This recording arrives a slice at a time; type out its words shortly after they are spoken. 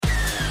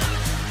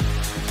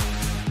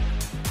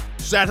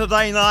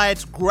Saturday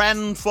night's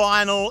grand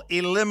final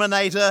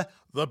eliminator,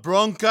 the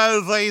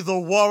Bronco v the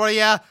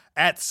Warrior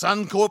at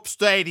Suncorp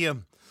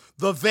Stadium.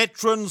 The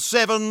veteran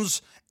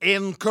Sevens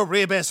in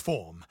career best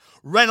form.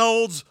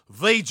 Reynolds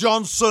v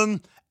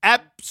Johnson,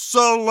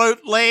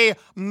 absolutely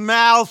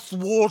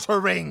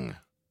mouth-watering.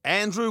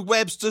 Andrew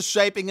Webster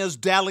shaping as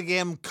Dally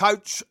M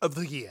Coach of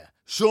the Year.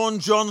 Sean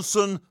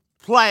Johnson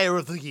Player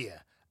of the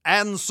Year.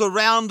 And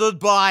surrounded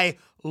by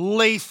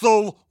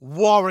lethal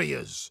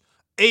warriors.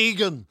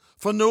 Egan,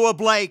 Fanua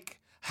Blake,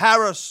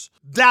 Harris,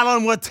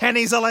 Dallin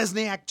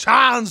Wateni-Zalesniak,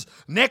 Chance,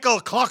 Nickel,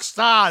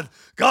 Clockstad.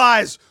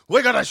 Guys,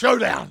 we got a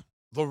showdown.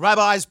 The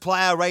Rabbis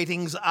player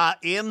ratings are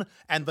in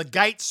and the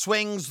gate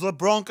swings the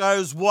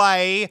Broncos'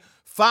 way.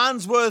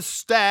 Farnsworth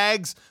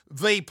Stags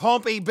v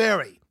Pompey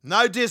Berry.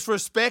 No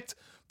disrespect,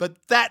 but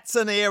that's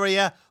an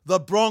area the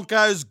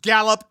Broncos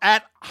gallop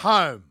at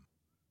home.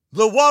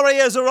 The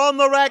Warriors are on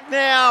the rack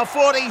now,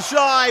 40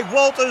 shy.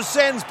 Walters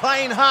sends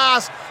Payne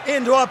Haas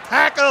into a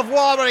pack of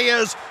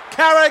Warriors.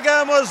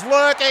 Carrigan was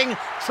lurking,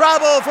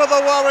 trouble for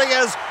the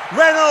Warriors.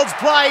 Reynolds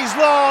plays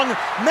long,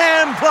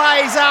 Mann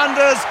plays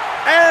unders,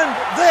 and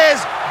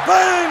there's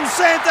boom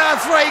centre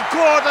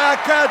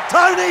three-quarter.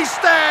 Tony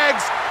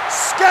Staggs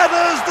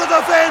scatters the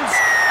defence,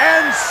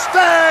 and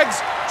Staggs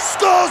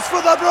scores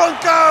for the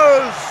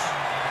Broncos.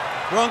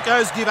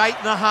 Broncos give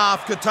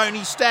 8.5.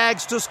 Katoni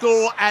Staggs to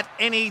score at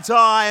any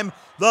time.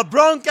 The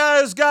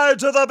Broncos go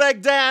to the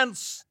big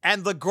dance.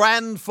 And the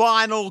grand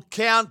final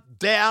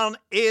countdown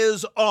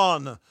is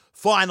on.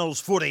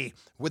 Finals footy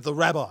with the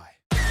Rabbi.